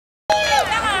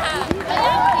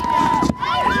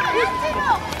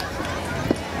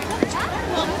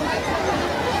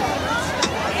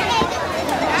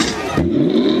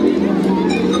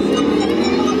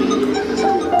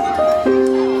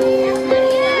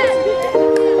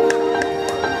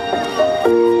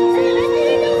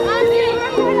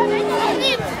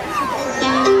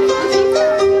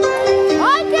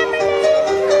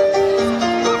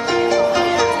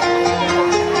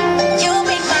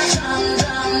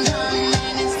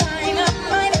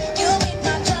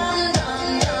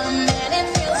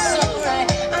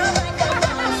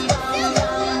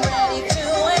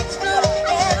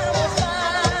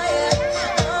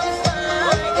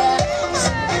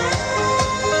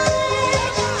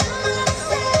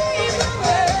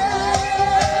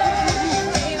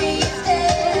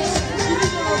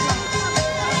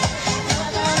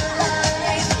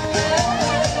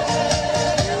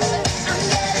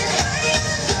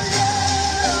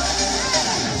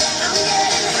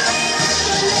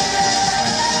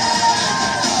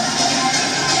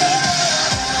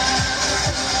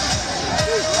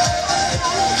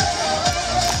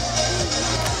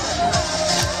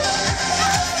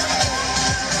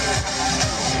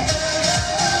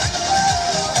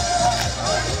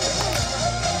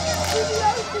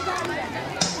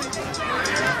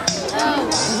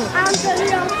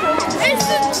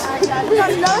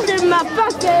Non, je m'as pas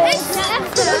fait.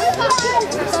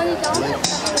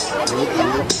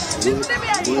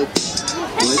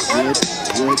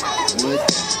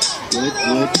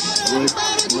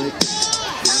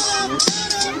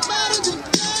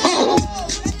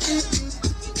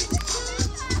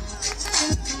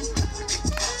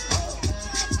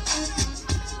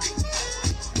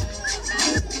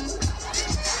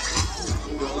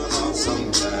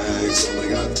 Some bags, only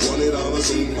got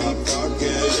 $20 in my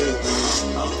pocket.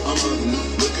 I'm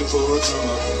looking for a come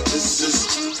up. This is.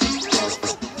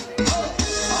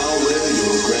 I'll wear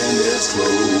your granddad's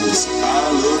clothes.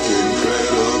 I look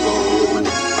incredible.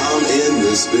 I'm in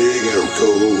this big air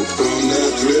coat from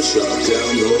that thrift shop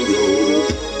down the road.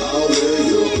 I'll wear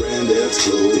your granddad's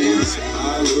clothes.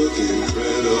 I look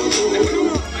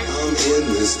incredible. I'm in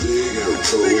this big air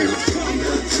coat from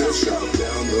that thrift shop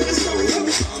down the road.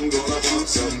 I'm gonna pop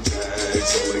some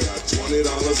tags. Only got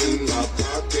 $20 in my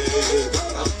pocket.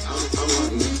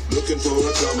 I'm looking for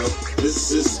a come up.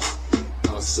 This is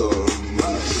awesome.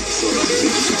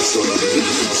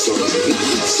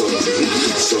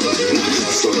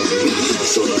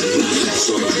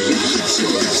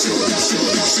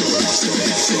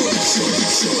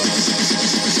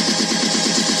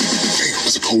 Damn,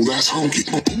 it's a cold ass honky.